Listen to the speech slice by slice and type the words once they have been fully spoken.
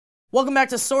Welcome back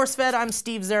to SourceFed. I'm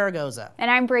Steve Zaragoza.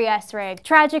 And I'm Brie Esrig.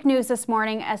 Tragic news this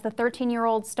morning as the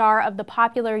 13-year-old star of the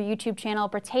popular YouTube channel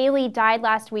Bertaley died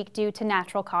last week due to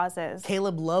natural causes.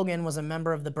 Caleb Logan was a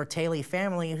member of the Bertaley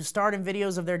family who starred in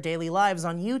videos of their daily lives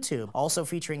on YouTube, also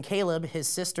featuring Caleb, his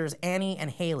sisters Annie and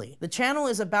Haley. The channel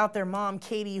is about their mom,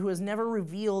 Katie, who has never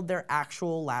revealed their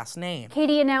actual last name.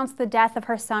 Katie announced the death of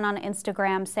her son on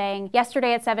Instagram, saying,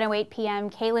 "Yesterday at 7:08 p.m.,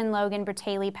 Kaylin Logan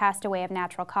Bertaley passed away of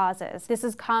natural causes. This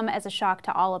has come as a shock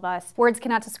to all of us. Words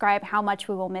cannot describe how much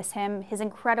we will miss him. His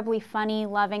incredibly funny,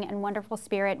 loving, and wonderful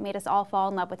spirit made us all fall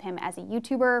in love with him as a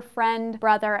YouTuber, friend,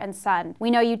 brother, and son.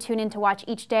 We know you tune in to watch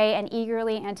each day and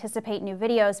eagerly anticipate new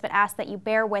videos, but ask that you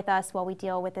bear with us while we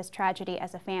deal with this tragedy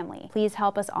as a family. Please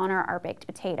help us honor our baked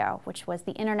potato," which was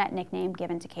the internet nickname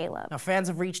given to Caleb. Now, fans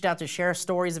have reached out to share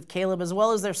stories of Caleb as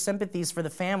well as their sympathies for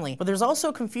the family, but there's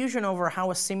also confusion over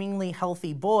how a seemingly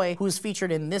healthy boy, who was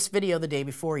featured in this video the day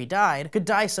before he died, could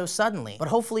die so suddenly. But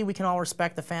hopefully we can all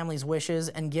respect the family's wishes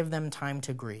and give them time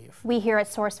to grieve. We here at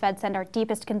SourceFed send our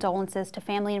deepest condolences to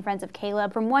family and friends of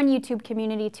Caleb, from one YouTube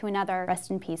community to another.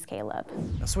 Rest in peace, Caleb.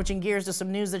 Now, switching gears to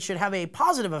some news that should have a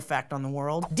positive effect on the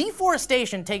world.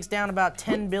 Deforestation takes down about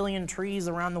 10 billion trees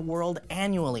around the world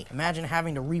annually. Imagine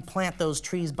having to replant those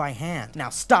trees by hand. Now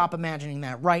stop imagining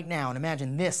that right now and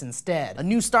imagine this instead. A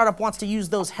new startup wants to use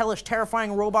those hellish,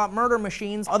 terrifying robot murder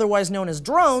machines, otherwise known as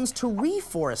drones, to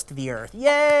reforest the earth.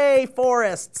 Yay,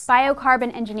 forests!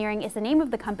 Biocarbon Engineering is the name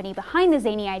of the company behind the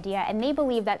zany idea, and they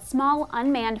believe that small,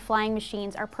 unmanned flying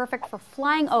machines are perfect for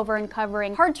flying over and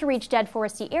covering hard-to-reach dead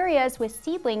foresty areas with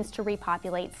seedlings to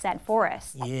repopulate said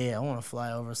forests. Yeah, I want to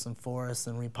fly over some forests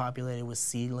and repopulate it with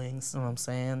seedlings. You know what I'm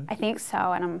saying? I think so,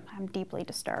 and I'm deeply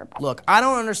disturbed. Look, I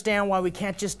don't understand why we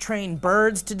can't just train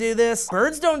birds to do this.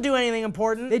 Birds don't do anything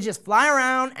important. They just fly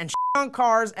around and on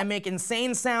cars and make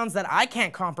insane sounds that I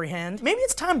can't comprehend. Maybe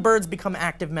it's time birds become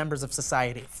active members of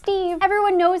society. Steve,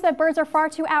 everyone knows that birds are far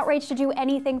too outraged to do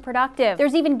anything productive.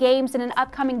 There's even games and an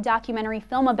upcoming documentary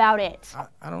film about it.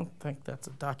 I don't think that's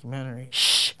a documentary.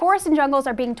 Shh! Forests and jungles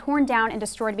are being torn down and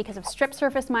destroyed because of strip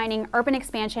surface mining, urban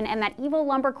expansion, and that evil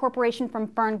lumber corporation from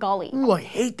Fern Gully. Ooh, I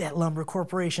hate that lumber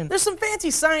corporation. There's some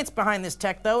fancy science behind this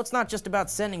tech, though. It's not just about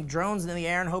sending drones into the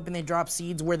air and hoping they drop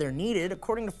seeds where they're needed.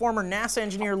 According to former NASA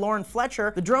engineer Lauren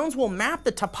Fletcher, the drones will map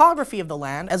the topography of the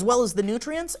land as well as the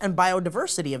nutrients and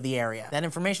biodiversity of the area. That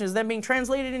information is then being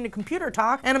translated into computer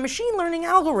talk and a machine learning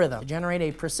algorithm to generate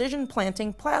a precision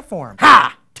planting platform.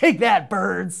 Ha! Take that,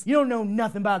 birds! You don't know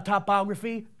nothing about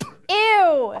topography.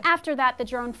 Ew! After that, the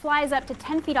drone flies up to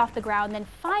 10 feet off the ground, then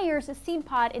fires a seed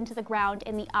pod into the ground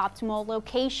in the optimal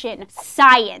location.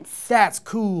 Science! That's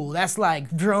cool. That's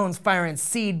like drones firing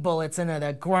seed bullets into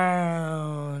the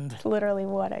ground. That's literally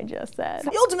what I just said.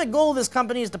 The ultimate goal of this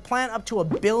company is to plant up to 1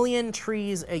 billion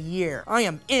trees a year. I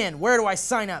am in. Where do I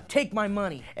sign up? Take my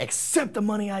money. Except the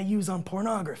money I use on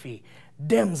pornography.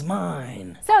 Dem's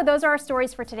mine. So those are our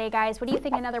stories for today, guys. What do you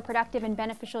think another productive and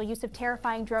beneficial use of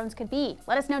terrifying drones could be?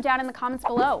 Let us know down in the comments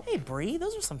below. Hey Bree,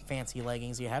 those are some fancy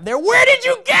leggings you have there. Where did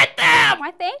you get them?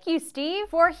 Why, thank you, Steve.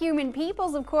 For Human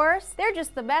Peoples, of course. They're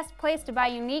just the best place to buy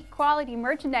unique quality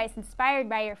merchandise inspired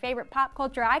by your favorite pop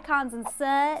culture icons and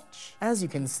such. As you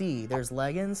can see, there's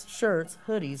leggings, shirts,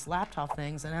 hoodies, laptop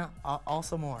things, and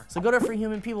also more. So go to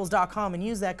freehumanpeoples.com and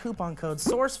use that coupon code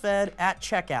SourceFed at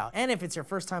checkout. And if it's your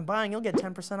first time buying, you'll get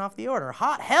 10% off the order.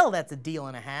 Hot hell, that's a deal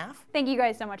and a half. Thank you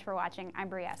guys so much for watching. I'm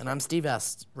Brie Esrig. And I'm Steve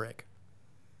Esrig.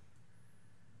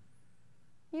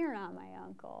 You're not my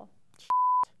uncle.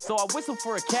 So I whistled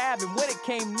for a cab, and when it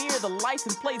came near, the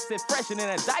license plate said fresh and then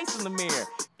a dice in the mirror.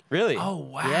 Really? Oh,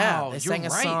 wow. Yeah, they sang a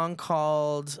song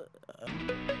called...